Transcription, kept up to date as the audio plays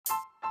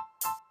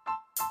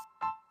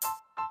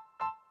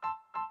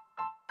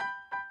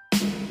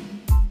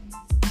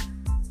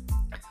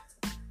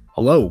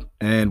Hello,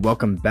 and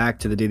welcome back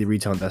to the Daily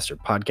Retail Investor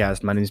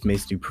Podcast. My name is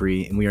Mason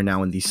Dupree, and we are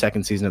now in the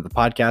second season of the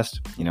podcast.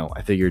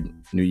 I figured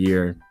new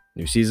year,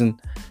 new season,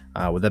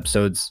 with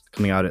episodes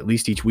coming out at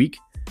least each week.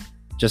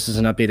 Just as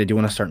an update, I do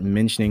want to start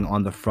mentioning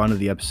on the front of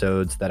the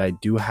episodes that I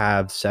do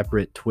have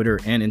separate Twitter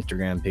and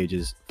Instagram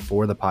pages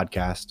for the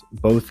podcast,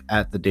 both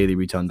at the Daily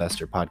Retail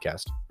Investor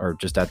Podcast, or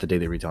just at the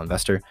Daily Retail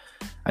Investor.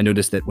 I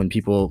noticed that when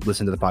people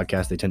listen to the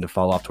podcast, they tend to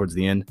fall off towards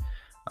the end.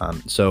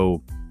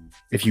 So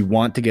if you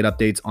want to get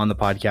updates on the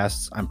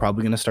podcasts, I'm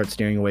probably going to start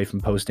steering away from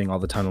posting all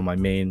the time on my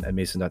main at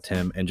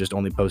mason.tim and just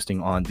only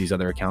posting on these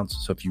other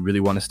accounts. So if you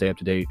really want to stay up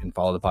to date and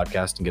follow the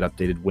podcast and get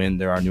updated when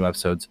there are new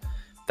episodes,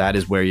 that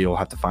is where you'll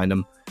have to find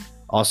them.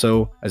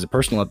 Also, as a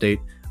personal update,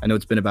 I know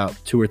it's been about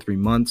 2 or 3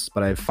 months,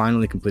 but I've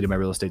finally completed my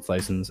real estate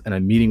license and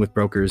I'm meeting with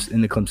brokers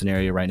in the Clemson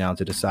area right now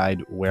to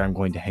decide where I'm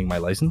going to hang my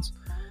license.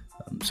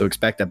 So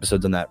expect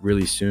episodes on that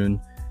really soon.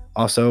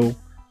 Also,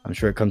 I'm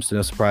sure it comes to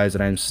no surprise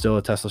that I'm still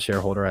a Tesla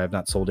shareholder. I have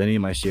not sold any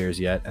of my shares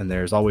yet, and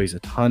there's always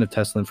a ton of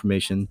Tesla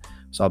information.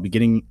 So I'll be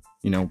getting,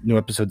 new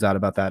episodes out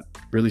about that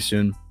really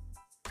soon.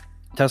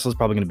 Tesla's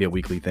probably going to be a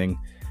weekly thing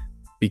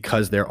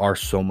because there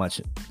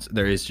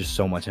is just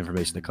so much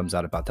information that comes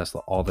out about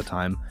Tesla all the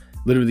time.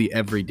 Literally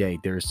every day,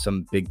 there's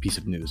some big piece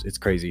of news. It's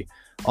crazy.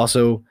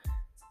 Also,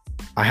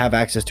 I have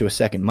access to a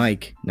second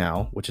mic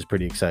now, which is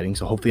pretty exciting.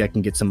 So hopefully I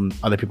can get some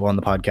other people on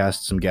the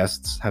podcast, some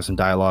guests, have some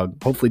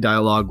dialogue, hopefully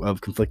dialogue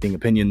of conflicting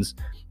opinions,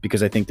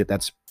 because I think that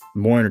that's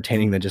more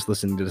entertaining than just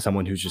listening to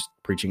someone who's just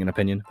preaching an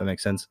opinion, if that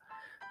makes sense.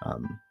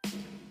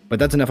 But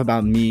that's enough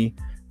about me.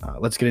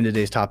 Let's get into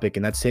today's topic,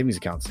 and that's savings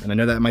accounts. And I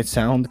know that might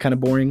sound kind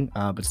of boring,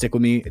 but stick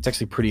with me. It's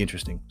actually pretty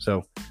interesting.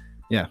 So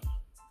yeah.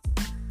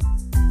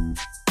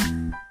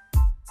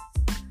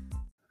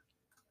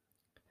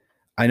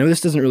 I know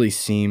this doesn't really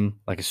seem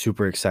like a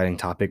super exciting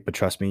topic, but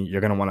trust me, you're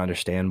going to want to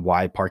understand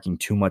why parking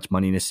too much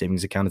money in a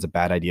savings account is a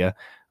bad idea.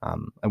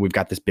 And we've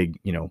got this big,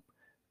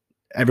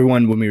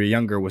 everyone when we were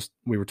younger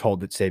we were told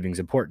that savings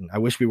is important. I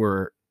wish we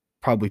were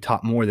probably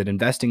taught more that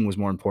investing was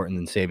more important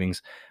than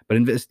savings, but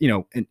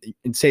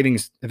in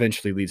savings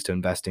eventually leads to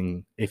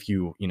investing if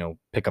you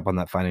pick up on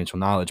that financial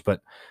knowledge.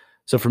 But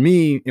so for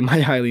me, I'm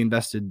highly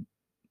invested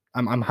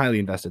in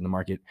the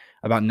market.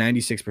 About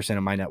 96%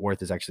 of my net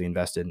worth is actually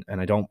invested,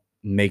 and I don't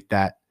make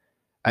that.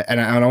 I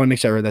want to make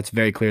sure that's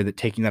very clear that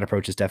taking that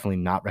approach is definitely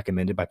not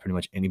recommended by pretty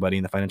much anybody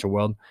in the financial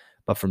world.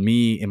 But for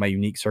me, in my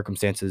unique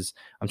circumstances,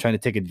 I'm trying to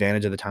take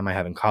advantage of the time I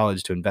have in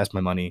college to invest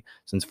my money,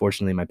 since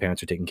fortunately my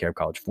parents are taking care of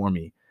college for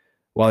me.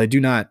 While I do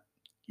not,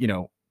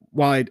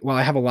 while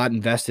I have a lot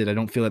invested, I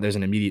don't feel that there's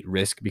an immediate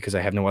risk because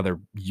I have no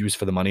other use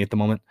for the money at the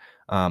moment.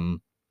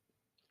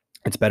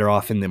 It's better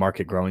off in the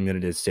market growing than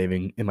it is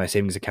saving in my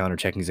savings account or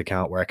checkings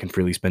account where I can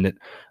freely spend it.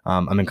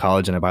 I'm in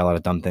college and I buy a lot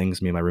of dumb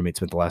things. Me and my roommate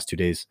spent the last 2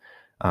 days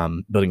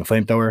building a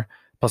flamethrower.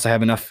 Plus, I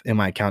have enough in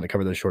my account to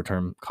cover those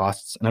short-term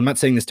costs. And I'm not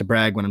saying this to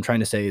brag. What I'm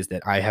trying to say is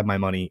that I have my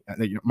money.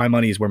 My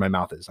money is where my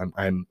mouth is.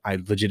 I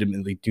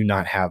legitimately do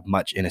not have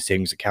much in a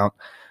savings account,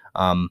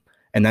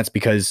 and that's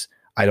because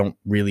I don't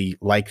really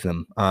like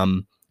them.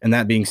 And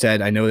that being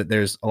said, I know that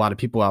there's a lot of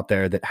people out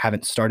there that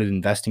haven't started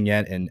investing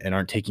yet and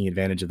aren't taking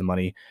advantage of the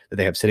money that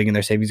they have sitting in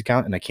their savings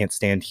account. And I can't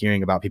stand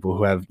hearing about people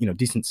who have,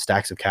 decent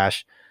stacks of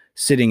cash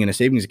sitting in a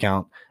savings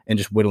account and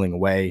just whittling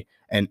away.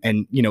 And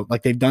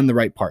like they've done the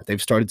right part.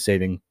 They've started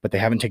saving, but they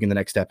haven't taken the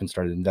next step and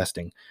started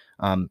investing.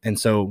 And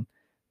so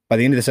by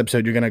the end of this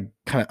episode, you're going to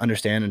kind of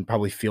understand and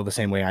probably feel the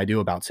same way I do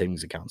about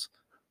savings accounts.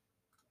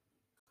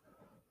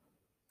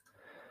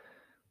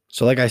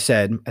 So like I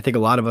said, I think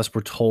a lot of us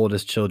were told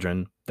as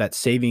children that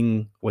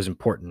saving was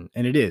important,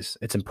 and it is.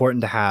 It's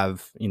important to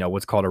have,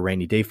 what's called a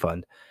rainy day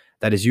fund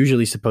that is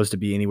usually supposed to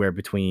be anywhere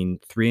between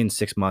 3 and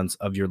 6 months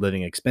of your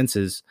living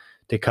expenses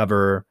to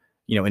cover,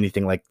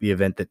 anything like the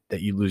event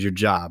that you lose your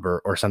job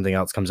or something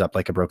else comes up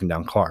like a broken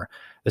down car.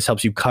 This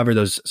helps you cover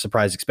those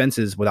surprise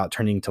expenses without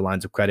turning to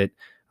lines of credit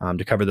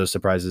to cover those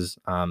surprises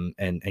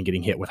and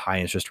getting hit with high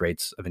interest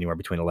rates of anywhere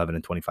between 11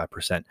 and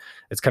 25%.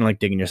 It's kind of like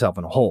digging yourself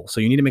in a hole. So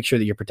you need to make sure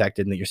that you're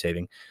protected and that you're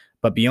saving.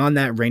 But beyond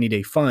that rainy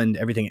day fund,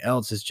 everything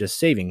else is just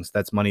savings.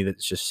 That's money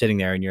that's just sitting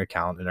there in your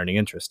account and earning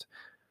interest.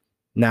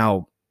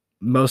 Now,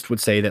 most would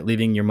say that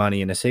leaving your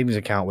money in a savings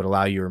account would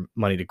allow your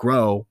money to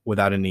grow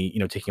without any,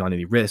 taking on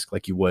any risk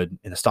like you would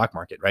in the stock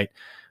market, right?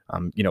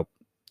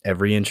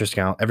 Every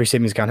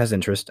savings account has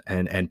interest,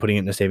 and putting it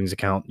in a savings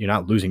account, you're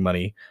not losing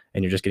money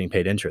and you're just getting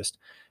paid interest.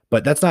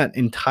 But that's not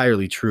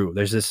entirely true.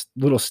 There's this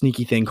little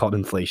sneaky thing called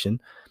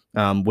inflation,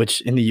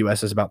 which in the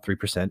US is about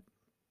 3%.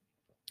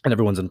 And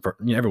everyone's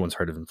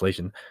heard of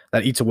inflation.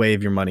 That eats away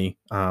of your money,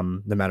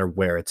 no matter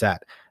where it's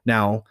at.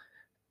 Now,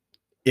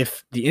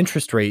 if the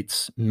interest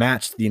rates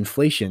match the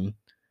inflation,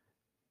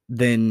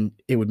 then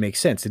it would make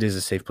sense. It is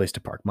a safe place to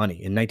park money.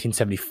 In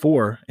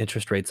 1974,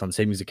 interest rates on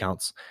savings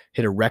accounts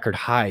hit a record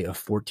high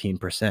of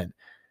 14%.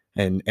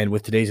 And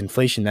with today's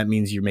inflation, that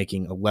means you're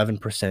making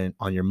 11%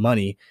 on your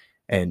money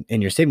and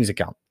in your savings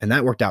account. And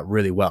that worked out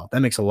really well.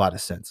 That makes a lot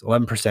of sense.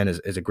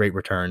 11% is a great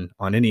return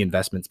on any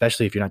investment,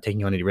 especially if you're not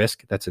taking on any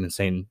risk. That's an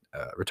insane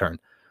return.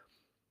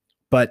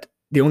 But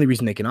the only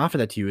reason they can offer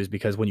that to you is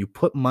because when you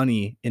put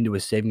money into a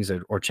savings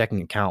or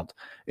checking account,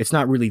 it's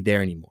not really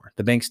there anymore.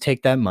 The banks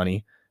take that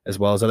money as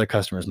well as other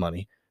customers'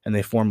 money, and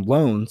they form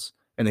loans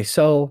and they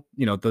sell,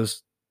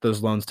 those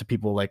loans to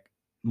people like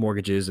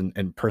mortgages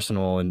and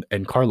personal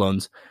and car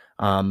loans.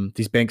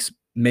 These banks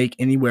make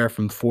anywhere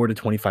from 4 to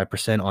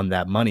 25% on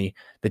that money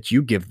that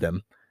you give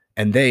them,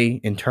 and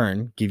they in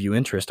turn give you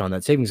interest on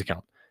that savings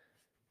account.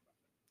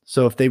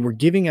 So if they were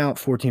giving out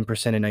 14% in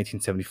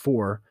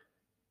 1974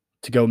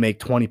 to go make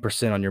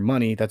 20% on your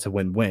money, that's a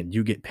win-win.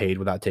 You get paid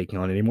without taking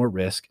on any more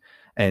risk,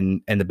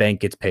 and the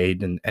bank gets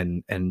paid,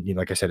 and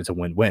like I said, it's a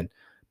win-win.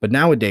 But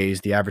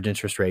nowadays, the average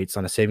interest rates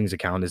on a savings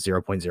account is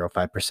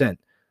 0.05%.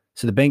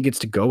 So the bank gets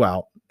to go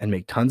out and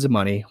make tons of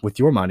money with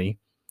your money.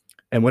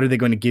 And what are they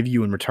going to give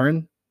you in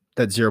return?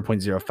 That's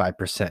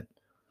 0.05%.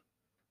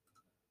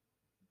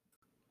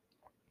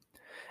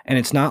 And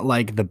it's not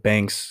like the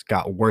banks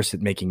got worse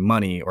at making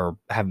money or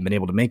haven't been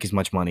able to make as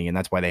much money, and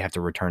that's why they have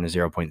to return a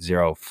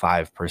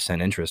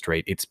 0.05% interest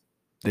rate. It's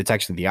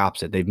actually the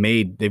opposite.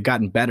 They've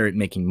gotten better at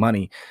making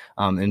money.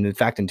 And in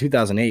fact, in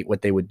 2008,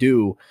 what they would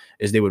do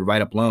is they would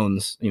write up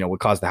loans. What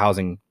caused the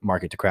housing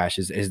market to crash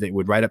is they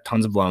would write up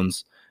tons of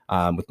loans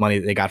with money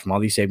that they got from all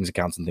these savings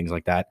accounts and things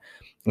like that,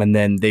 and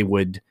then they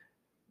would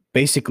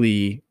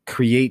basically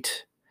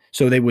create.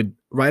 So they would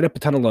write up a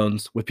ton of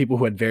loans with people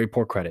who had very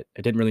poor credit.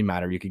 It didn't really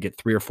matter. You could get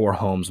 3 or 4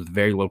 homes with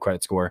very low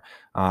credit score,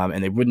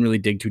 and they wouldn't really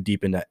dig too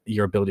deep into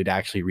your ability to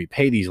actually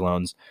repay these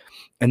loans.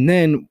 And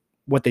then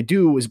what they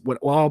do is what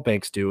all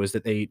banks do is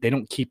that they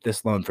don't keep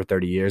this loan for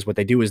 30 years. What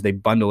they do is they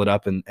bundle it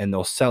up and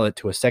they'll sell it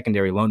to a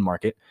secondary loan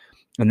market.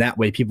 And that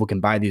way people can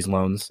buy these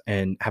loans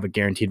and have a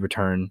guaranteed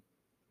return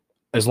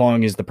as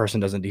long as the person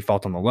doesn't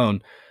default on the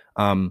loan.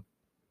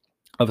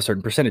 Of a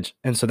certain percentage.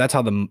 And so that's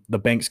how the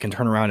banks can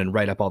turn around and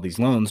write up all these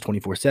loans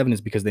 24/7,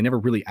 is because they never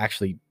really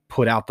actually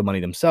put out the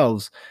money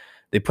themselves.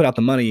 They put out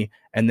the money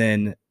and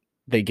then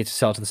they get to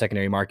sell it to the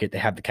secondary market. They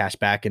have the cash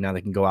back and now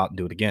they can go out and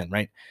do it again.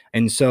 Right.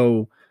 And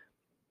so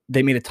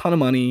they made a ton of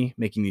money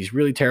making these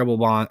really terrible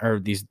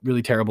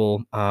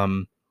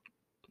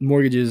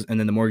mortgages, and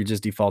then the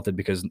mortgages defaulted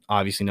because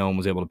obviously no one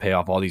was able to pay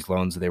off all these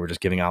loans that they were just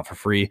giving out for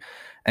free,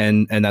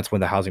 and that's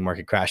when the housing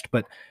market crashed.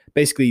 But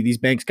basically, these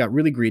banks got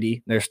really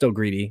greedy. They're still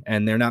greedy,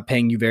 and they're not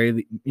paying you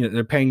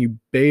they're paying you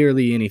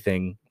barely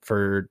anything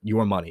for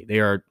your money.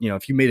 They are,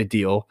 if you made a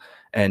deal,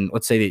 and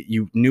let's say that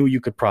you knew you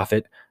could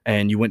profit,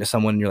 and you went to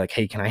someone and you're like,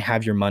 hey, can I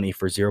have your money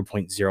for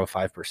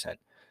 0.05%?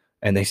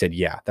 And they said,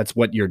 yeah, that's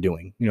what you're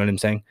doing. You know what I'm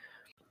saying?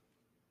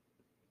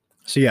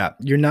 So yeah,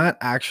 you're not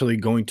actually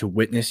going to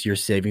witness your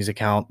savings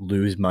account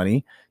lose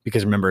money,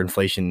 because remember,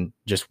 inflation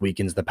just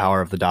weakens the power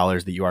of the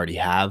dollars that you already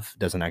have. It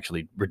doesn't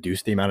actually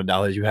reduce the amount of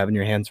dollars you have in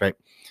your hands, right?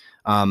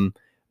 Um,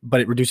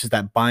 but it reduces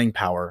that buying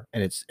power,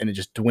 and it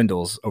just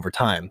dwindles over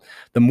time.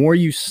 The more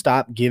you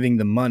stop giving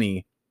the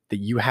money that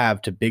you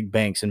have to big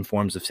banks in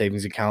forms of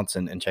savings accounts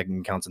and checking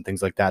accounts and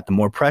things like that, the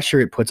more pressure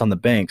it puts on the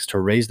banks to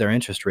raise their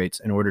interest rates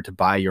in order to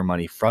buy your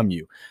money from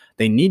you.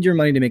 They need your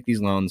money to make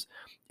these loans.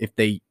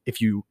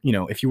 If you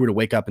were to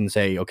wake up and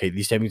say, okay,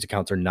 these savings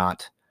accounts are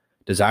not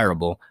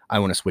desirable, I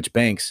want to switch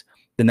banks,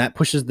 then that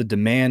pushes the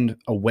demand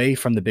away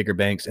from the bigger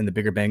banks, and the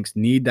bigger banks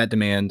need that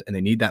demand and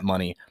they need that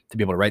money to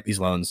be able to write these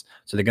loans.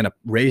 So they're going to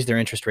raise their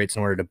interest rates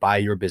in order to buy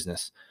your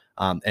business,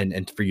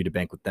 and for you to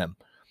bank with them.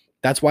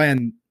 That's why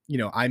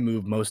I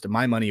move most of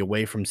my money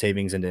away from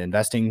savings into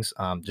investings,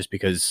 just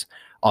because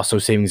also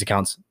savings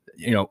accounts,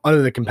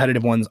 other the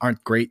competitive ones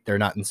aren't great. They're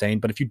not insane,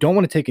 but if you don't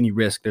want to take any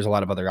risk, there's a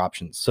lot of other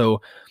options.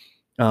 So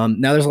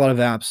now there's a lot of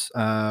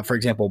apps, for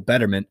example,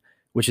 Betterment,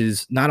 which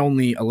is not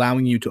only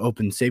allowing you to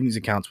open savings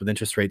accounts with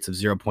interest rates of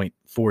 0.40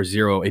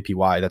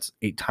 APY, that's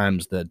 8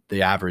 times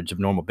the average of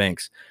normal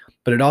banks,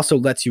 but it also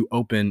lets you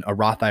open a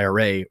Roth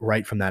IRA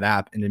right from that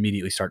app and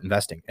immediately start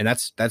investing. And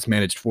that's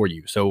managed for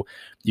you. So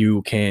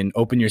you can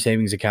open your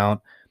savings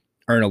account,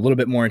 earn a little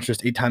bit more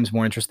interest, 8 times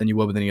more interest than you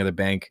would with any other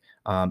bank.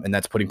 And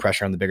that's putting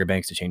pressure on the bigger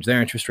banks to change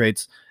their interest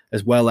rates,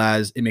 as well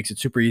as it makes it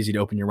super easy to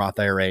open your Roth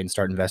IRA and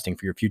start investing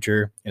for your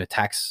future in a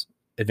tax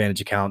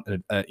advantage account,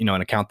 an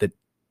account that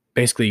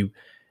basically,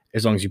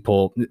 as long as you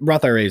pull,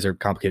 Roth IRAs are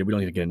complicated. We don't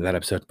need to get into that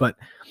episode, but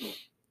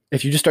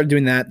if you just start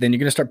doing that, then you're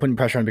going to start putting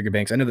pressure on bigger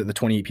banks. I know that the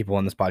 28 people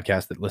on this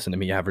podcast that listen to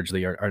me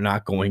averagely are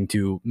not going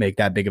to make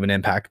that big of an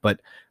impact,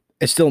 but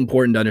it's still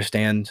important to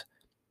understand,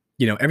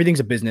 everything's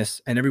a business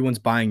and everyone's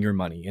buying your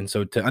money. And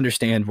so to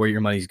understand where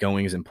your money's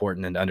going is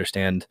important, and to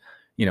understand,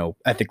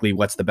 ethically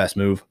what's the best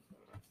move.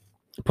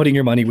 Putting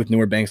your money with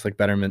newer banks like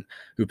Betterment,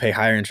 who pay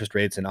higher interest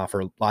rates and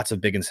offer lots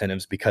of big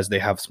incentives because they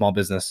have small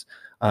business,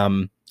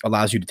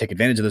 allows you to take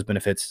advantage of those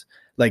benefits.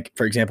 Like,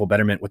 for example,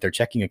 Betterment, with their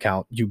checking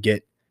account, you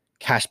get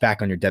cash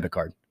back on your debit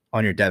card,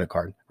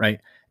 right?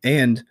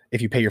 And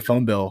if you pay your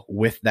phone bill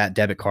with that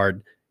debit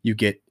card, you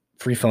get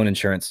free phone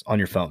insurance on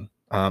your phone,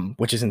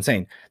 which is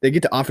insane. They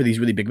get to offer these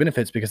really big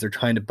benefits because they're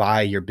trying to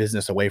buy your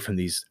business away from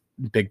these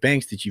big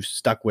banks that you've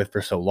stuck with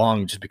for so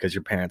long, just because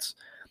your parents,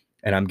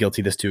 and I'm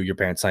guilty of this too, your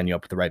parents sign you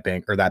up with the right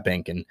bank or that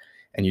bank, and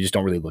you just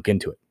don't really look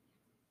into it.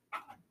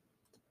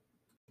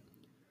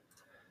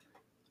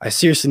 I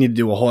seriously need to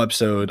do a whole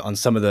episode on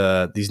some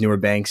of these newer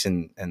banks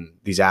and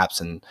these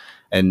apps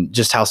and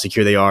just how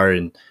secure they are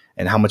and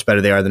how much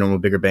better they are than normal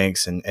bigger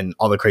banks and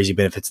all the crazy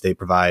benefits they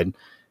provide.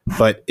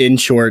 But in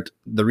short,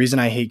 the reason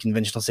I hate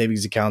conventional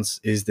savings accounts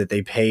is that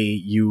they pay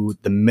you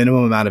the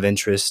minimum amount of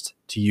interest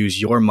to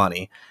use your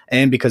money.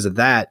 And because of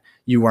that,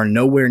 you are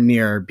nowhere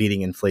near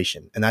beating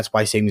inflation. And that's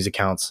why savings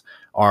accounts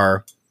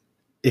are,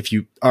 if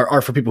you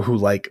are for people who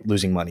like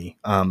losing money.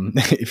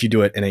 If you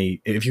do it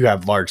if you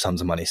have large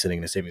sums of money sitting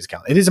in a savings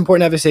account, it is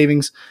important to have a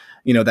savings,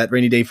 that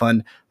rainy day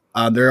fund.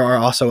 There are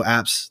also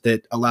apps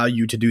that allow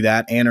you to do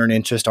that and earn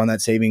interest on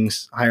that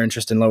savings, higher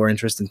interest and lower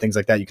interest and things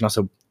like that. You can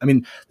also,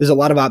 there's a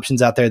lot of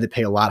options out there that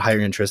pay a lot higher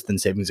interest than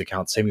savings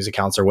accounts. Savings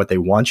accounts are what they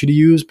want you to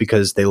use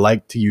because they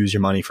like to use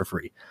your money for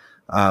free.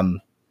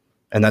 And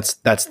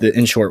that's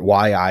in short,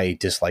 why I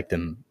dislike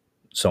them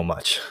so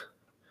much.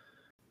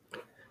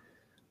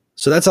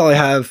 So that's all I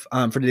have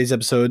for today's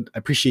episode. I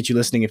appreciate you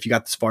listening. If you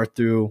got this far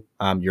through,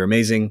 you're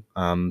amazing.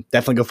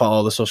 Definitely go follow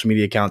all the social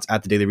media accounts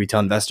at The Daily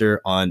Retail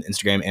Investor on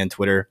Instagram and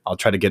Twitter. I'll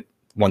try to get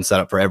one set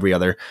up for every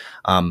other,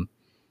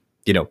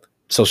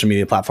 social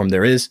media platform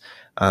there is.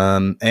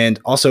 And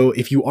also,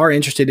 if you are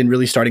interested in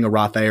really starting a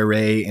Roth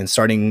IRA and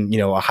starting,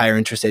 a higher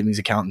interest savings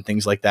account and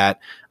things like that,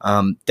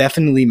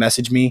 definitely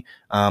message me.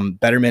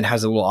 Betterment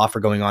has a little offer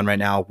going on right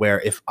now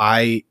where if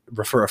I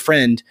refer a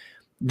friend,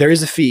 there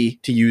is a fee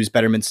to use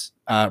Betterment's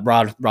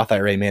Roth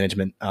IRA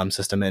management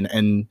system.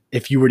 And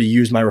if you were to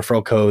use my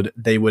referral code,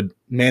 they would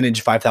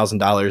manage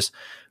 $5,000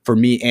 for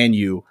me and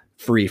you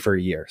free for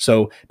a year.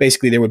 So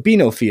basically there would be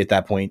no fee at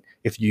that point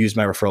if you use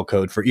my referral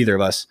code for either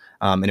of us.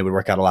 And it would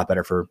work out a lot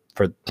better for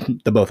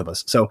the both of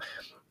us. So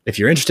if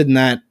you're interested in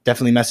that,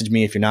 definitely message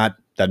me. If you're not,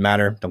 doesn't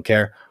matter. Don't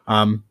care.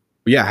 But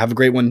yeah, have a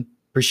great one.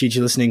 Appreciate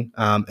you listening.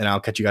 And I'll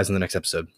catch you guys in the next episode.